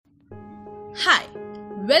Hi,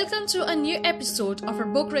 welcome to a new episode of our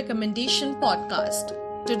book recommendation podcast.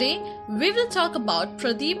 Today, we will talk about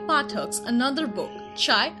Pardeep Pathak's another book,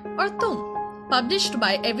 Chai or Tum, published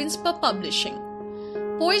by Evansper Publishing.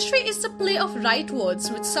 Poetry is the play of right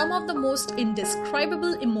words with some of the most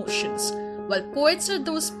indescribable emotions, while poets are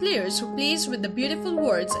those players who plays with the beautiful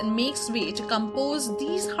words and makes way to compose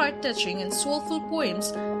these heart-touching and soulful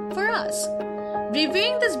poems for us.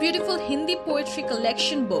 Reviewing this beautiful Hindi poetry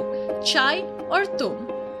collection book, Chai or Tum,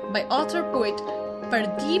 by author-poet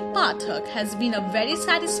Pardeep Pathak has been a very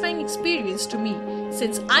satisfying experience to me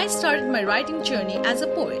since I started my writing journey as a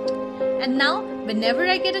poet. And now, whenever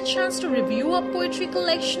I get a chance to review a poetry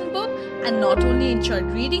collection book, I not only enjoyed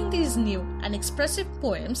reading these new and expressive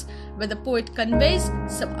poems where the poet conveys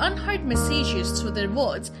some unheard messages through their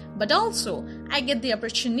words, but also I get the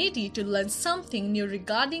opportunity to learn something new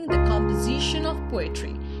regarding the composition of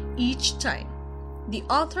poetry each time. The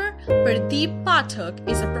author, Pardeep Pathak,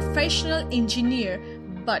 is a professional engineer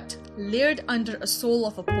but layered under a soul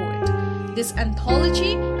of a poet. This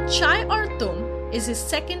anthology, Chai or Tum, is his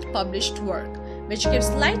second published work, which gives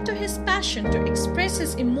light to his passion to express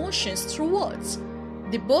his emotions through words.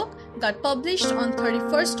 The book got published on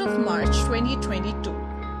 31st of March 2022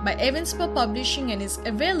 by Evansper Publishing and is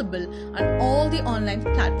available on all the online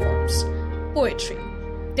platforms. Poetry.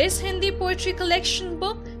 This Hindi poetry collection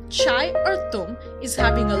book, Chai or Tum, is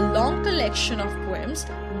having a long collection of poems,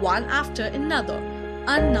 one after another,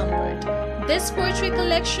 unnumbered. This poetry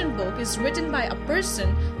collection book is written by a person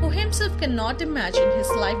who himself cannot imagine his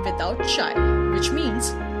life without chai, which means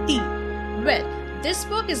tea. Well, this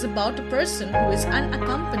book is about a person who is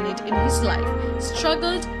unaccompanied in his life,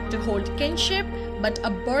 struggled to hold kinship but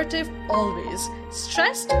abortive always,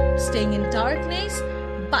 stressed, staying in darkness,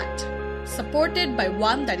 but supported by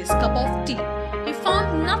one that is cup of tea. He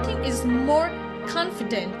found nothing is more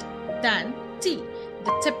confident than tea.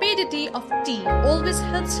 The tepidity of tea always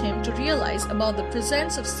helps him to realize about the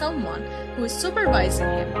presence of someone who is supervising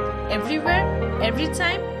him everywhere, every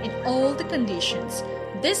time, in all the conditions.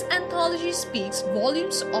 This anthology speaks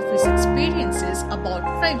volumes of his experiences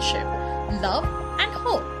about friendship, love, and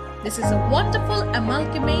hope. This is a wonderful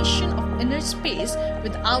amalgamation of inner space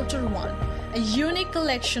with outer one. A unique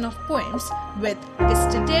collection of poems with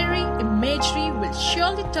epistolary imagery will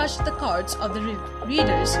surely touch the cards of the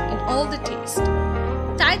readers in all the taste.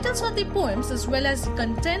 Titles of the poems as well as the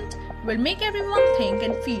content will make everyone think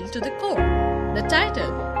and feel to the core. The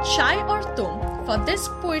title, Chai or Tum, for this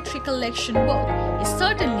poetry collection book is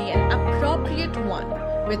certainly an appropriate one,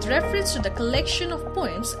 with reference to the collection of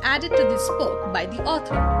poems added to this book by the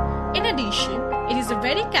author. In addition, it is a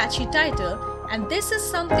very catchy title, and this is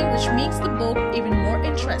something which makes the book even more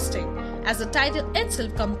interesting, as the title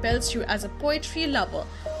itself compels you as a poetry lover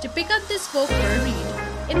to pick up this book for a read.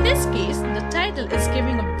 In this case, the title is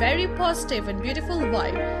giving a very positive and beautiful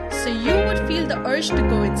vibe, so you would feel the urge to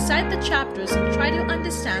go inside the chapters and try to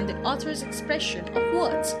understand the author's expression of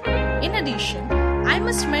words. In addition, I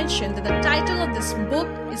must mention that the title of this book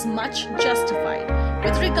is much justified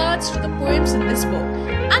with regards to the poems in this book.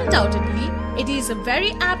 Undoubtedly, it is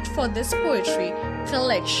very apt for this poetry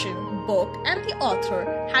collection book, and the author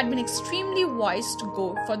had been extremely wise to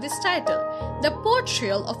go for this title. The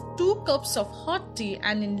portrayal of 2 cups of hot tea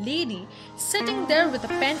and a lady sitting there with a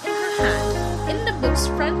pen in her hand in the book's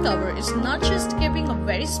front cover is not just giving a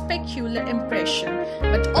very spectacular impression,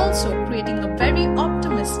 but also creating a very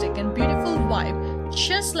optimistic and beautiful vibe,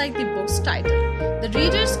 just like the book's title. The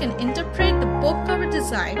readers can interpret the book cover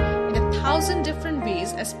design in 1,000 different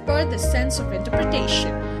ways as per the sense of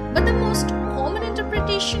interpretation, but the most common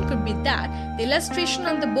interpretation could be that the illustration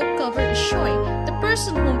on the book cover is showing the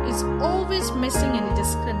person whom is always missing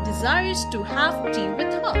and desires to have tea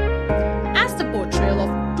with her. As the portrayal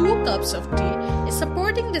of 2 cups of tea is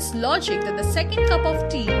supporting this logic that the second cup of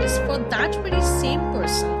tea is for that very same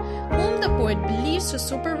person whom the poet believes to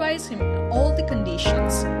supervise him in all the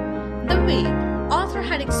conditions. The way author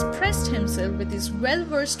had expressed himself with his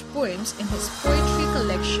well-versed poems in his poetry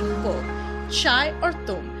collection book, Chai or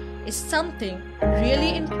Tum, is something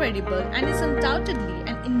really incredible and is undoubtedly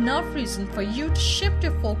an enough reason for you to shift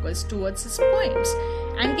your focus towards his poems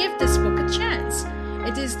and give this book a chance.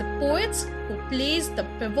 It is the poets who plays the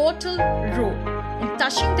pivotal role in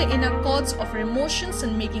touching the inner chords of our emotions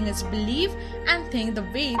and making us believe and think the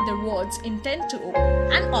way their words intend to.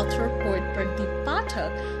 And author poet Pardeep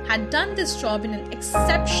Pathak had done this job in an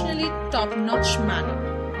exceptionally top-notch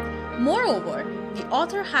manner. Moreover, the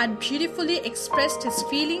author had beautifully expressed his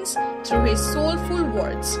feelings through his soulful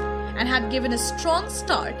words and had given a strong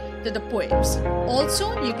start to the poems.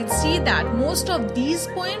 Also, you can see that most of these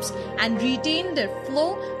poems and retain their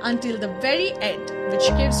flow until the very end, which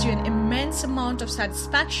gives you an immense amount of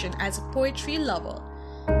satisfaction as a poetry lover.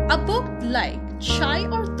 A book like Chai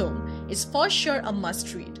or Tum is for sure a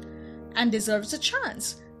must-read and deserves a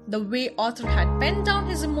chance. The way author had penned down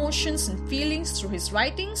his emotions and feelings through his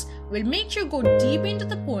writings will make you go deep into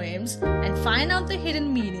the poems and find out the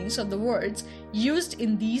hidden meanings of the words used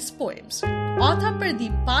in these poems. Author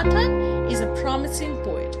Pardeep Pathak is a promising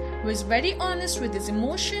poet who is very honest with his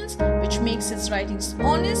emotions, which makes his writings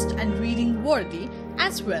honest and reading worthy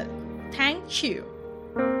as well. Thank you.